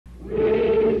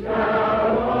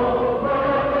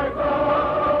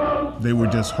They were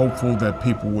just hopeful that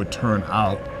people would turn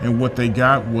out. And what they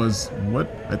got was what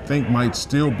I think might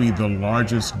still be the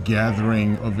largest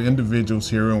gathering of individuals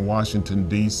here in Washington,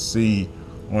 D.C.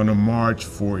 on a march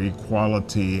for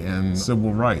equality and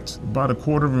civil rights. About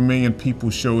 250,000 people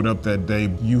showed up that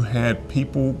day. You had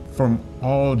people from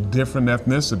all different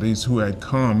ethnicities who had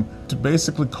come to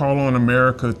basically call on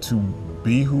America to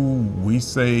be who we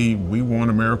say we want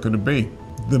America to be.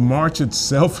 The march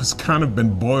itself has kind of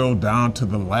been boiled down to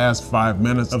the last 5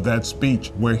 minutes of that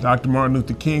speech, where Dr. Martin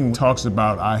Luther King talks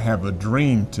about, "I have a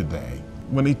dream today."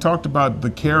 When he talked about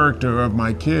the character of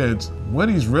my kids, what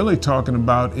he's really talking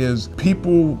about is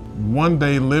people one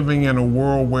day living in a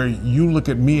world where you look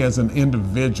at me as an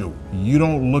individual. You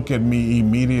don't look at me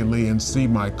immediately and see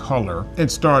my color and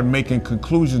start making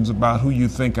conclusions about who you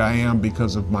think I am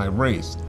because of my race.